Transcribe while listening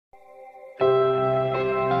We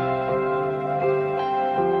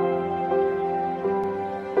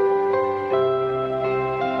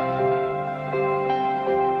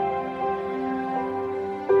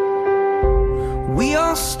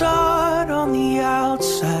all start on the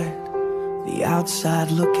outside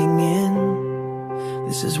looking in.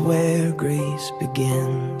 This is where grace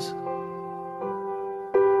begins.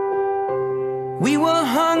 We were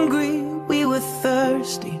hungry, we were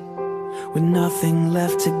thirsty, with nothing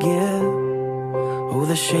left to give. Oh,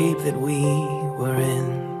 the shape that we were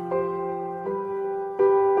in.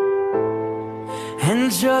 And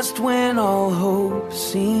just when all hope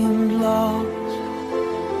seemed lost,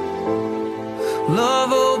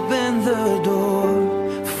 love opened the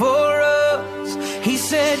door for us. He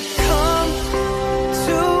said, come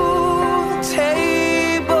to the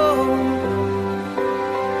table.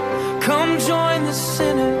 Come join the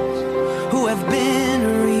sinners who have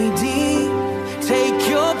been redeemed. Take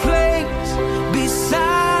your place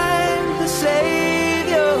beside the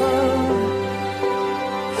Savior.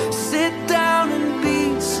 Sit down and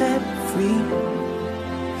be set free.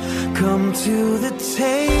 Come to the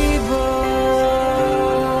table.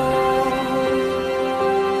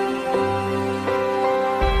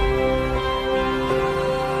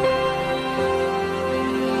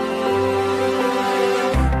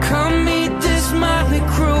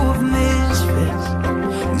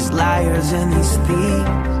 Liars and these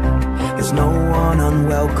thieves, there's no one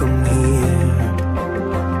unwelcome here.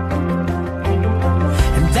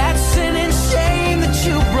 And that sin and shame that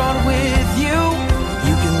you brought with you,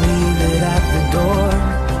 you can leave it at the door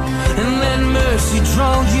and let mercy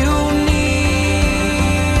draw you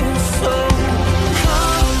near. So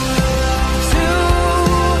come to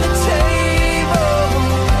the table.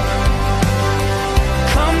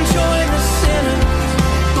 Come join the sinners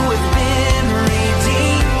who have been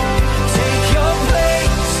redeemed.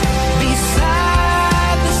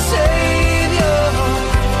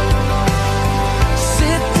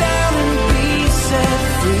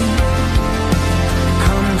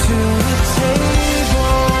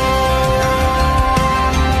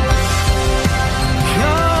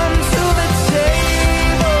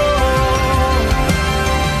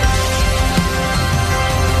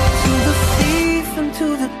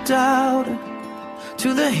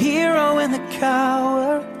 To the hero and the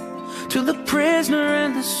coward, to the prisoner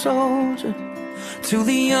and the soldier, to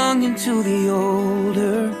the young and to the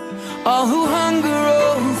older, all who hunger,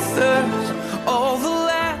 all who thirst, all the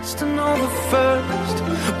last and all the first,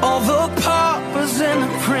 all the paupers and the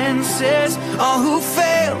princes, all who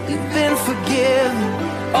failed, you've been forgiven,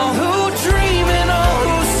 all who dream and all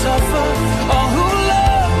who suffer, all who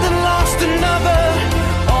loved and lost another,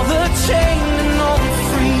 all the chained and all the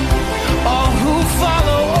free, all who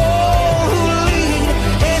follow, all who lead,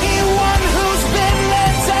 anyone who's been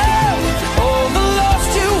let down, all the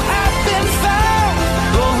lost who have been found,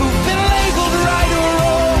 all who've been labeled right or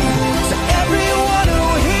wrong, to everyone who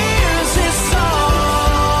hears his song.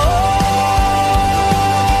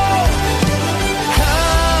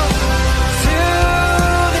 Come to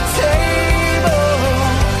the table.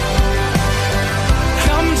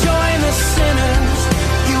 Come join the sinners,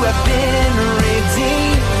 you have been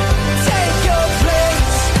redeemed.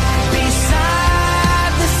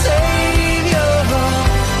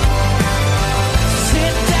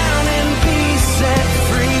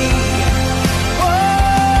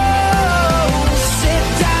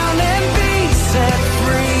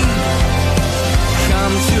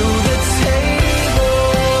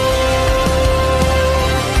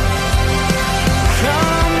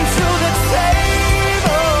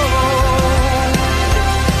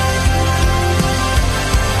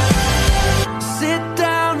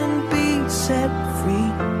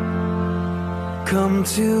 Come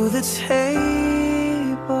to the table.